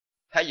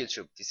Hi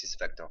YouTube, this is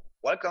Vector.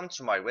 Welcome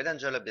to my Red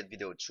Angel update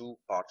video 2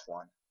 part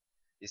 1.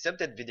 This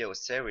update video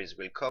series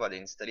will cover the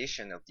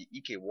installation of the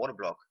EK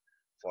Waterblock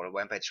for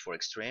Rampage for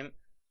Extreme,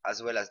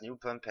 as well as new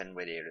pump and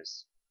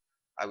radiators.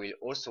 I will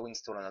also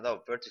install another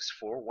Vertex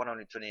 4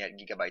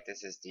 128GB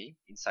SSD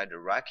inside the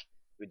rack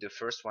with the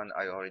first one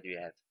I already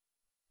have.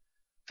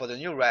 For the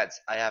new rads,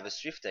 I have a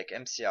Swiftech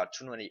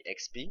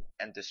MCR220XP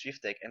and the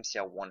Swiftech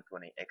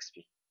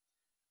MCR120XP.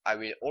 I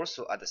will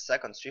also add a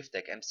second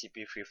Swiftech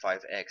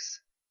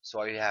MCP35X, so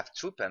I will have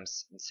two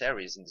pumps in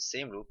series in the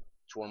same loop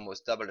to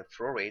almost double the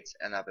flow rate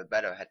and have a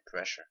better head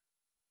pressure.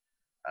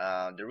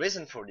 The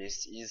reason for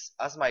this is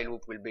as my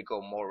loop will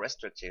become more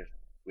restrictive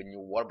with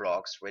new wall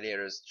blocks,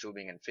 radiators,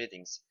 tubing and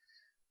fittings,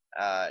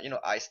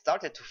 I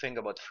started to think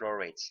about flow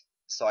rates.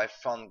 So I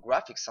found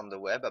graphics on the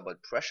web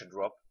about pressure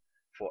drop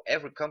for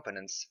every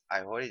components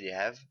I already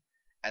have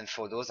and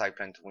for those I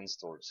plan to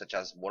install, such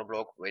as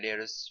Waterblock,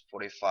 radiators,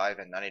 45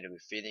 and 90-degree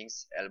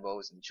fittings,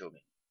 elbows and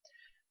tubing.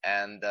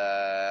 And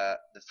the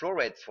flow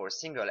rate for a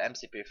single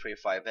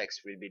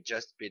MCP35X will be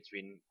just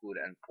between good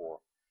and poor.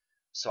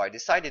 So I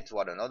decided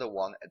to add another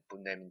one and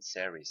put them in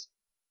series.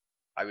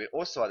 I will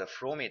also add a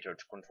Flowmeter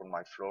to control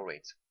my flow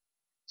rate.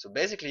 So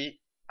basically,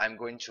 I'm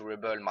going to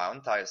rebuild my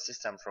entire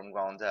system from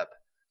ground up.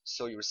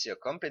 So you'll see a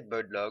complete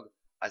build log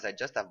as I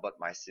just have bought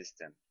my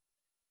system.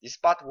 This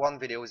part 1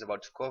 video is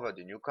about to cover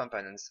the new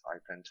components I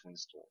plan to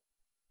install.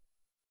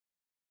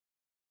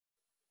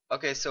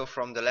 Okay, so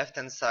from the left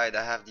hand side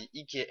I have the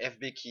EK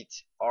FB Kit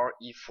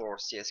RE4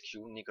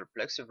 CSQ nickel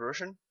plexi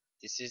version.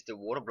 This is the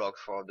water block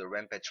for the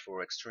Rampage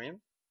 4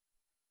 Extreme.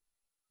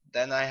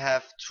 Then I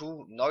have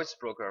two noise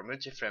broker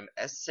multi-frame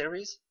S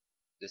series,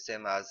 the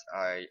same as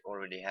I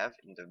already have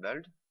in the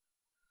build.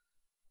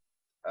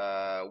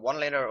 1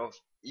 liter of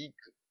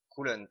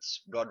coolant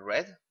blood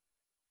red.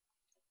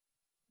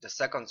 The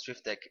second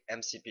Swiftech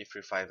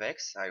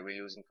MCP35X I will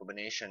use in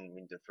combination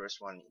with the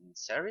first one in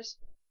series.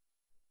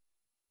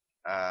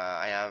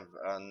 I have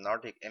an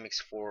Arctic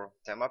MX4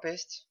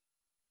 thermopaste.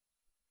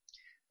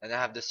 And I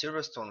have the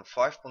Silverstone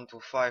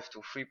 5.25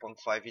 to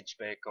 3.5 inch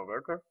bay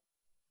converter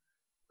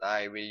that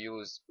I will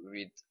use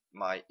with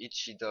my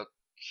Ichidoc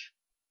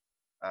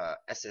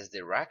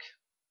SSD Rack.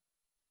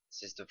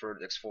 This is the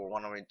Vertex 4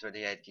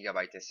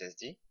 128GB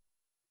SSD.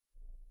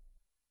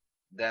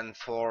 Then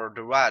for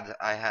the rad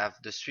I have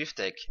the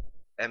Swiftech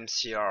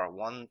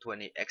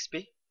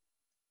MCR120XP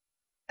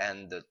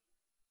and the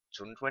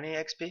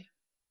 220XP.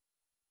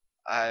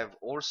 I have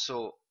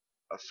also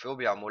a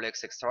Phobia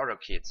Molex starter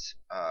kit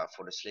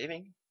for the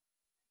sleeving.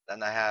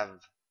 Then I have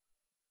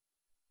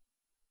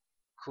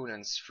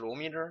Coolant's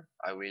Flowmeter.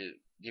 I will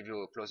give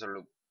you a closer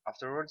look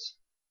afterwards.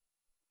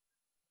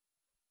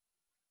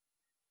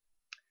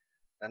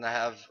 Then I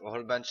have a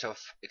whole bunch of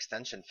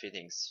extension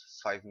fittings,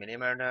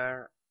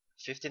 5mm,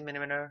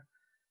 15mm.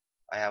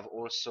 I have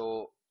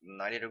also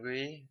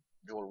 90-degree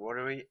dual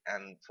rotary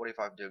and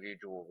 45-degree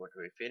dual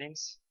rotary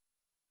fittings.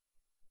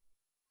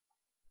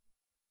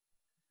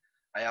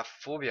 I have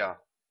Phobia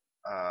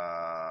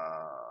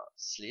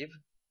sleeve,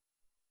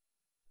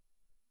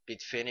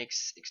 Pit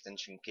Phoenix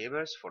extension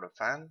cables for the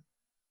fan.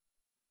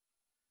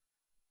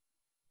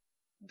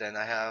 Then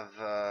I have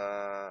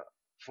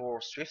 4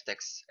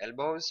 Swiftech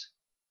elbows,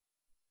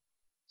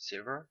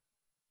 silver,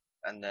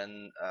 and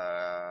then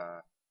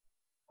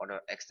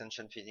other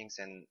extension fittings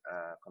and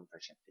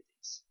compression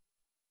fittings.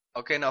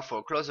 Okay, now for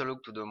a closer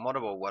look to the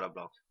motherboard water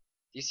block.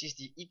 This is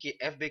the EK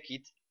FB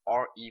Kit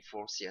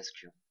RE4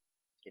 CSQ.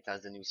 It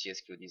has the new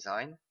CSQ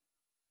design.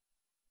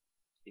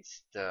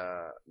 It's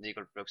the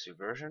nickel plexi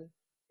version.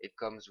 It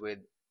comes with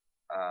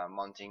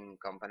mounting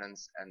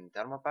components and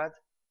thermopad.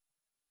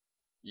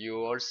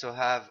 You also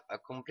have a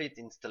complete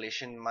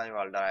installation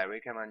manual that I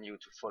recommend you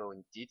to follow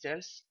in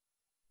details.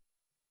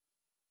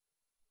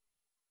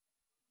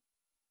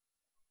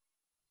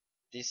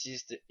 This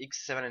is the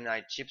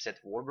X79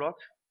 chipset wall block.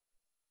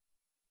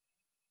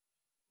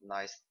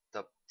 Nice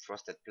top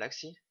frosted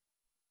plexi.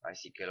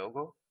 Nice EK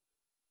logo.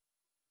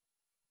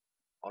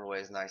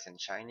 Always nice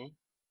and shiny.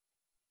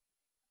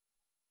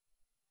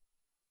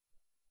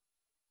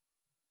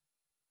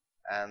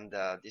 And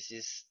this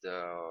is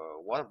the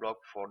water block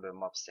for the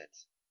mop set.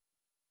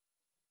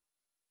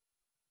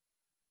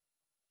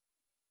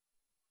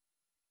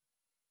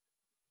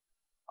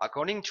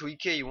 According to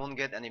EK, you won't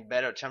get any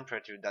better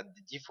temperature than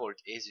the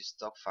default ASUS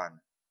stock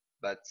fan,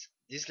 but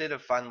this little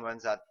fan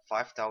runs at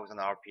 5000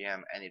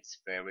 RPM and it's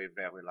very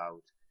loud.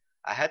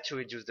 I had to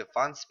reduce the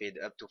fan speed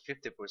up to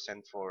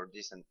 50% for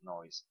decent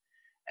noise,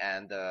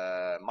 and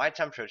my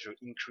temperature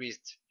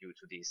increased due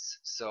to this.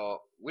 So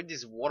with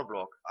this water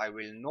block I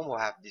will no more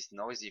have this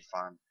noisy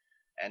fan,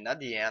 and at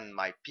the end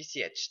my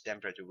PCH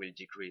temperature will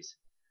decrease.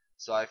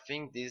 So I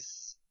think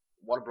this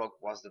water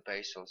block was the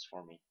best choice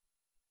for me.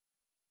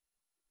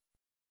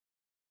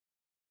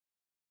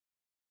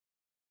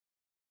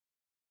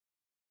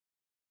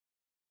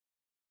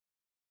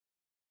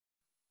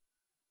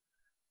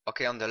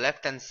 Okay, on the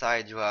left hand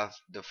side you have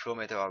the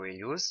Flowmeter I will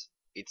use.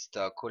 It's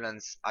the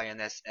Coolant's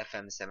INS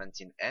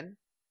FM17N.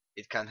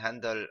 It can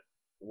handle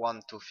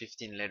 1 to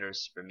 15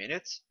 liters per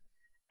minute,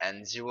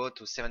 and 0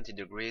 to 70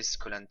 degrees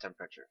coolant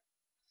temperature.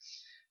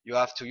 You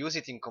have to use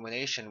it in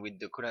combination with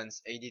the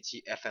coolant's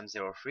ADT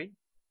FM03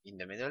 in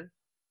the middle,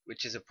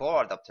 which is a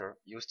power adapter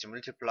used to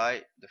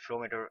multiply the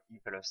Flowmeter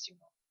impeller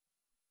signal.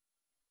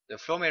 The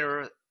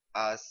Flowmeter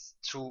has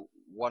two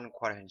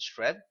 1/4 inch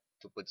threads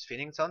to put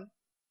fittings on.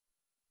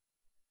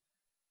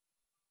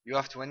 You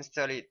have to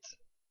install it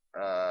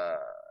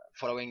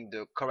following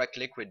the correct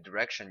liquid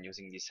direction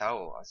using this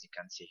arrow, as you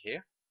can see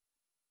here,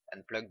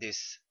 and plug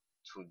this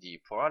to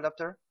the power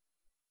adapter.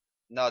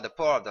 Now the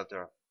power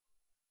adapter,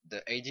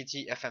 the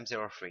ADT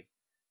FM03.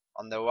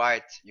 On the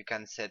right you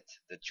can set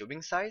the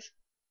tubing size.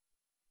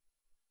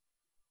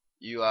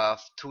 You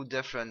have two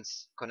different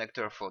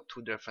connectors for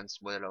two different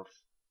models of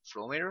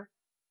Flowmeter.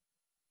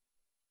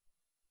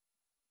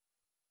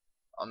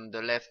 On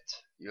the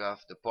left you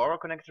have the power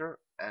connector,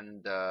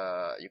 and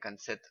you can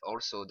set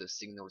also the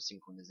signal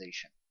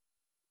synchronization.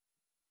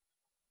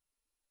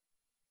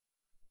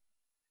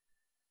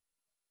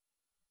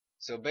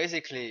 So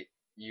basically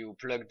you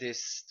plug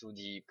this to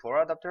the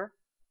power adapter.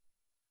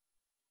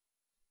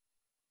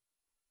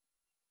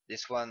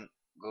 This one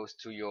goes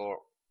to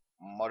your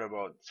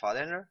motherboard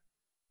fattener,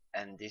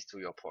 and this to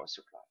your power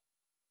supply.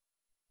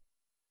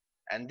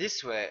 And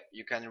this way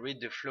you can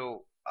read the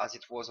flow as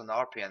it was on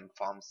RPM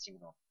farm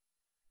signal.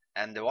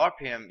 And the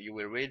RPM you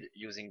will read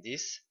using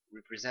this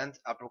represent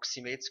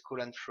approximate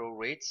coolant flow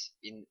rates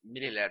in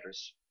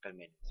milliliters per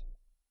minute.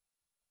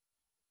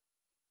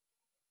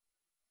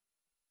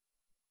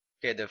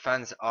 Okay, the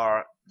fans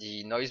are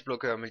the Noise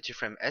Blocker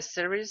Multiframe S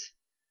series.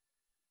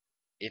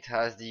 It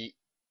has the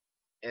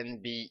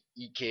NB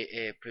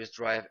EKA plus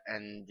drive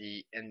and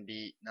the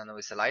NB Nano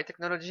SLI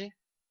technology.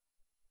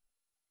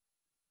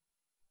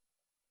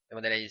 The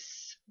model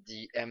is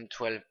the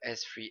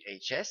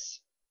M12S3HS.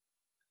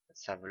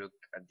 Let's have a look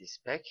at this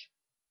spec.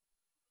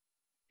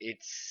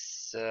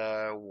 It's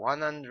a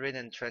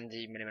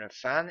 120mm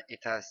fan.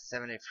 It has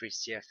 73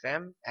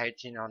 CFM,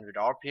 1800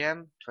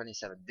 RPM,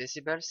 27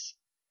 decibels,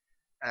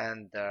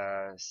 and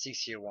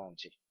 6-year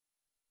warranty.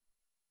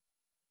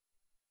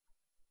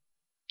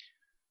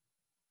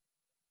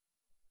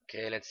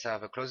 Okay, let's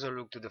have a closer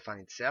look to the fan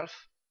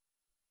itself.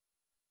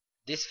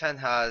 This fan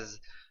has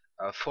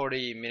a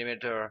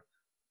 40mm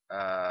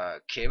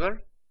cable,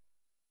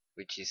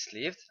 which is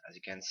sleeved, as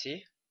you can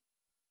see.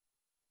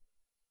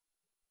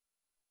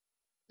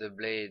 The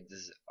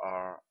blades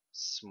are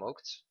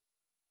smoked.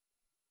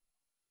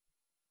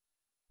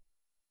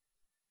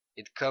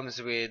 It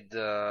comes with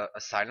a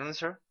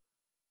silencer,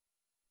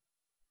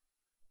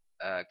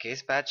 a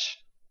case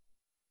patch,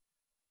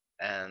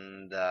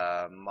 and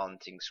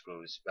mounting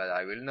screws, but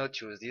I will not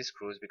use these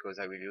screws because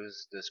I will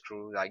use the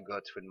screws I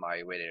got with my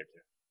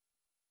radiator.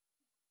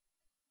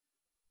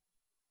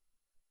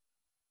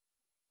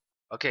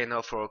 Okay,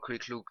 now for a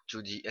quick look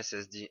to the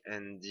SSD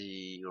and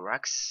the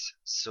racks.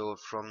 So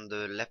from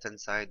the left hand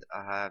side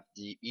I have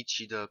the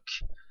Ichidoc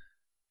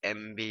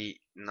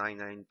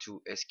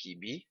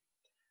MB992SKB.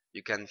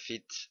 You can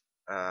fit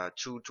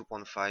two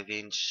 2.5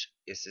 inch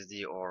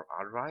SSD or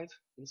hard drive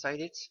inside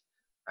it.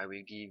 I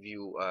will give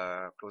you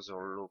a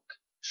closer look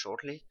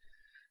shortly.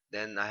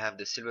 Then I have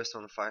the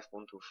Silverstone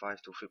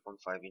 5.25 to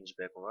 3.5 inch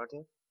back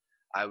converter.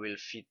 I will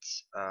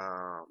fit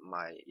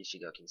my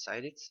Ichidoc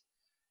inside it.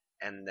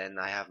 And then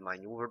I have my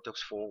new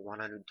Vertex 4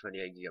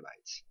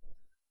 128GB.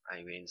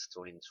 I will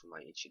install into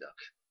my Ichidoc.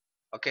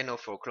 Okay, now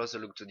for a closer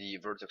look to the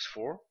Vertex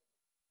 4.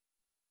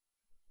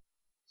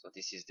 So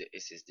this is the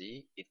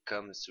SSD. It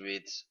comes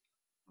with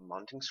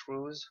mounting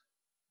screws,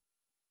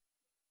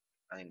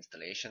 an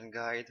installation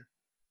guide,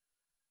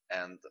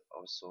 and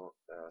also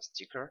a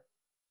sticker.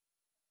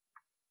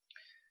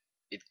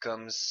 It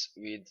comes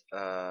with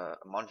a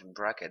mounting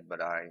bracket,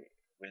 but I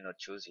will not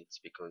choose it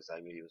because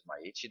I will use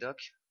my Ichidoc.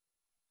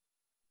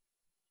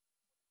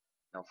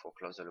 Now for a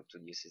closer look to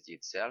the SSD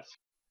itself.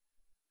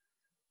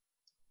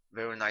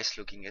 Very nice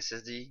looking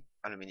SSD,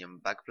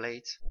 aluminum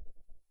backplate.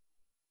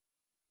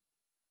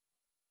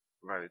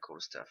 Very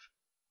cool stuff.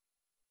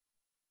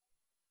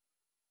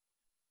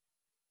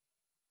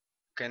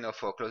 Okay, now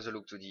for a closer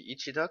look to the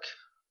Ichidoc.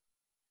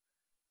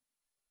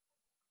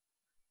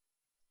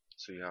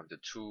 So you have the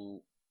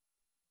two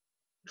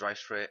drive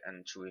tray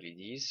and two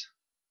LEDs.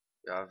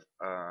 You have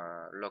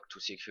a lock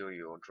to secure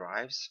your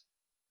drives.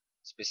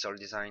 Special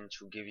design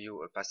to give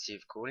you a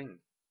passive cooling.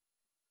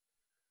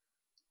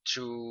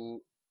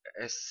 Two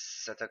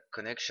SATA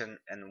connection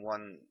and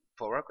one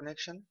power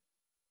connection.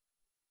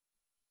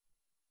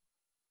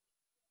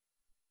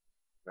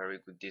 Very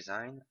good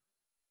design.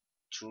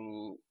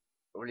 To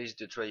release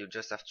the tray you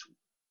just have to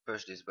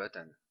push this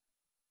button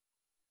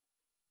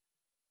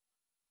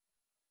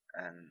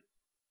and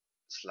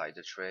slide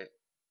the tray.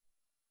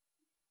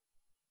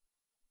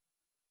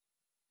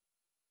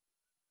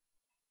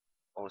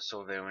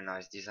 Also very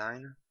nice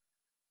design.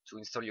 To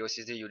install your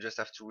SSD you just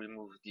have to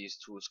remove these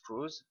two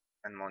screws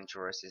and mount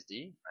your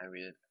SSD. I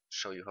will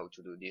show you how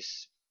to do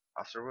this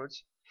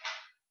afterwards.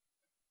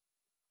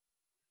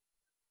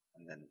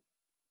 And then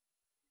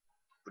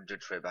put the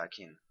tray back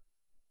in.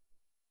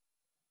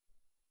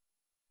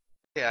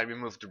 Okay, I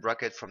removed the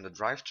bracket from the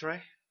drive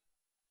tray.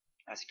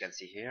 As you can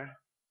see here,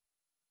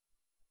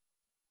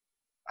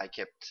 I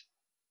kept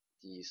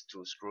these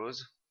two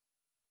screws.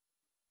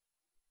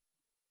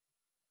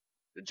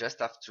 You just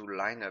have to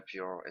line up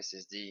your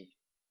SSD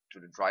to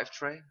the drive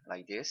tray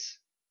like this,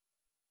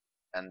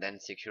 and then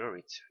secure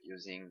it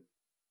using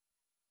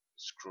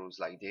screws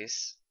like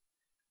this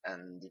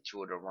and the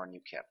two other one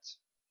you kept.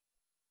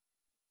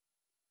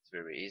 It's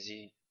very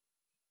easy.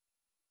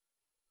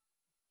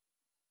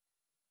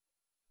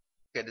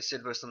 Okay, the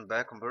Silverstone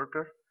back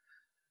converter.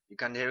 You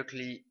can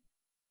directly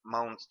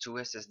mount two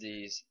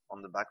SSDs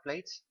on the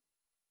backplate,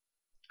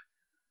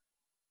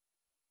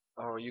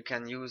 or you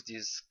can use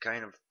this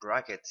kind of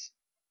bracket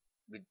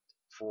with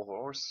 4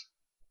 holes.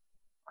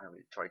 I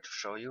will try to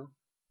show you.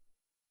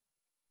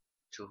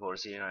 2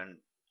 holes here and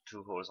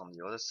 2 holes on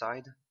the other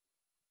side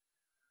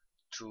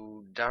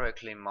to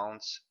directly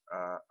mount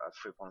a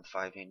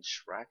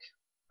 3.5-inch rack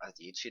as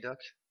the HE dock,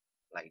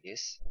 like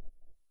this.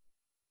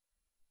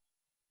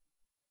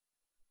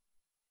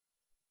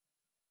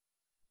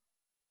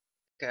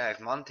 Okay,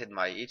 I've mounted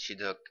my HE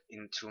dock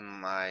into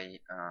my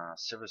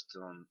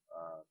Silverstone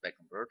back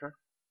converter,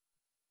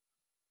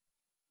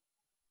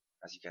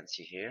 as you can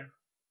see here.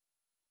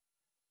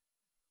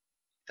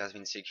 It has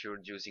been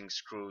secured using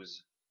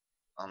screws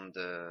on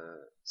the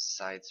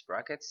sides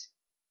brackets,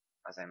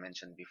 as I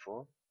mentioned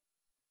before.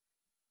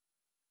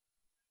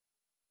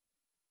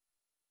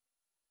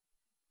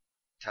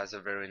 It has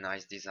a very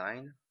nice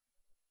design.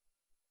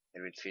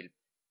 It will fit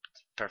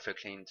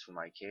perfectly into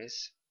my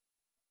case.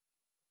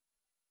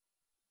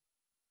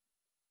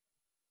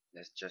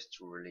 That's just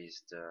to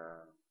release the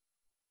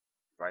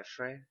drive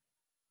tray.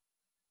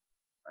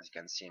 As you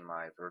can see,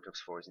 my Vertex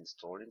 4 is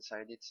installed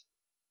inside it.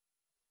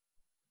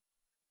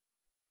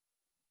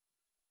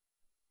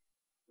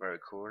 Very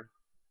cool.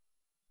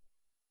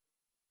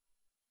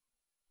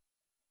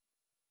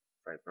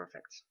 Very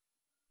perfect.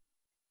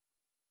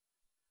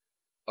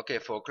 Okay,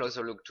 for a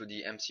closer look to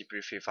the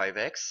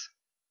MC335X,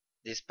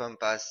 this pump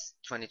has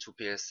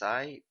 22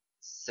 psi,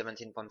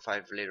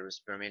 17.5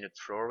 liters per minute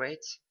flow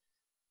rate,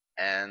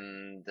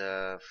 and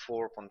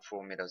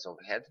 4.4 meters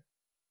overhead.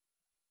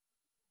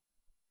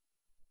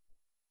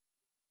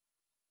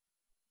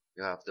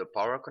 You have the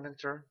power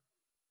connector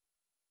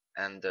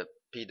and the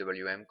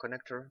PWM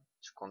connector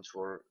to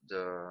control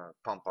the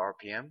pump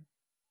RPM.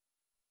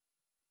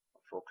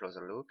 For a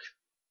closer look,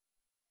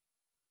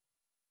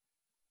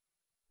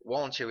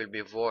 warranty will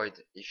be void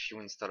if you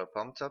install a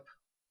pump top,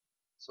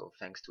 so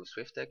thanks to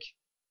Swiftech.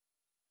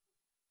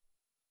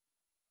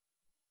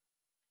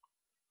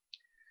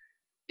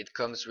 It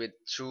comes with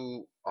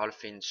 2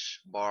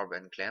 half-inch barb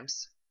and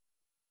clamps.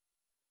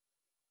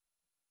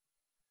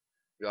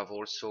 You have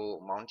also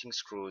mounting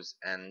screws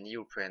and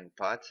neoprene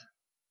pad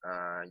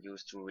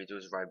used to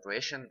reduce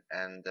vibration,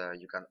 and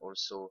you can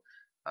also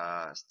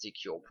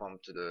stick your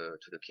pump to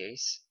the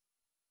case.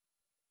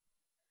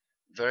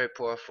 Very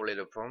powerful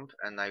little pump,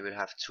 and I will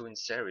have 2 in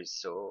series,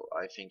 so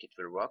I think it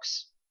will work.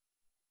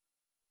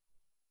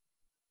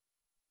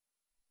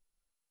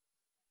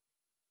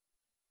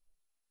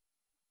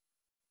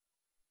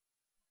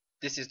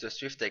 This is the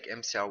Swiftech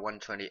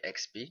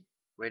MCR120XP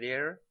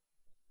radiator.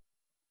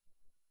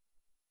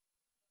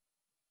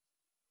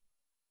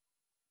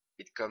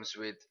 It comes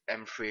with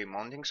M3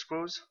 mounting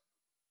screws.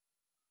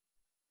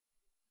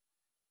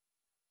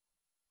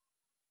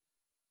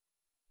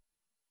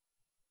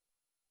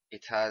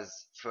 It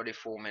has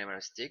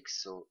 34mm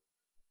sticks, so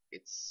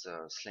it's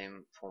a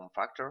slim form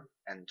factor,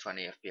 and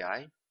 20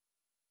 fpi.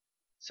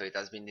 So it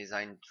has been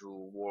designed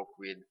to work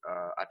with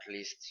at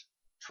least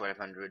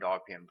 1200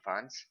 RPM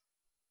fans.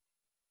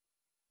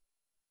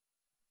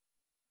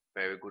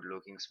 Very good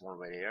looking small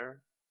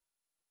radiator.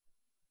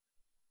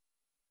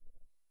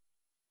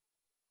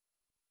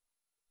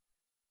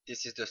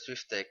 This is the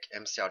Swiftech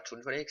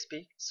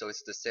MCR220XP, so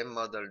it's the same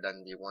model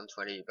than the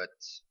 120 but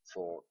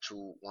for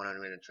 2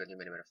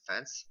 120mm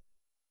fans.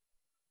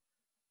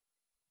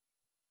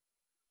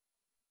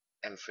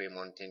 M3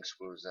 mounting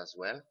screws as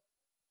well.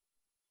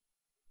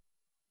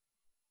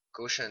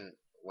 Caution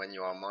when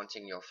you are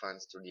mounting your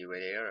fans to the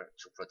radiator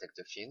to protect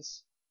the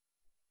fins.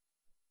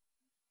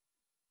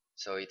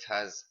 So it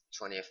has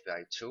 20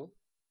 fpi too.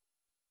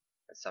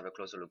 Let's have a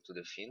closer look to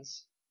the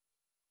fins.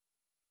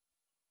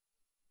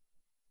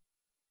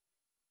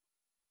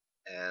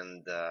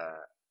 And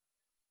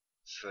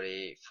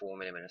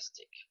 34mm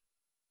stick.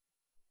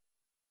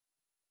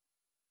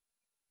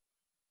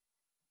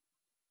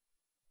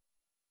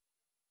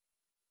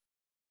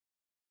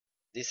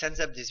 This ends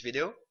up this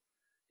video.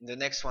 In the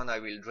next one I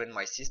will drain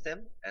my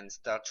system and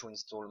start to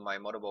install my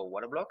motherboard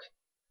Waterblock.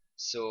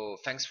 So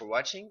thanks for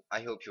watching.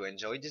 I hope you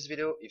enjoyed this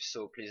video. If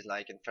so, please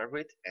like and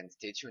favorite, and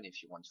stay tuned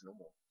if you want to know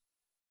more.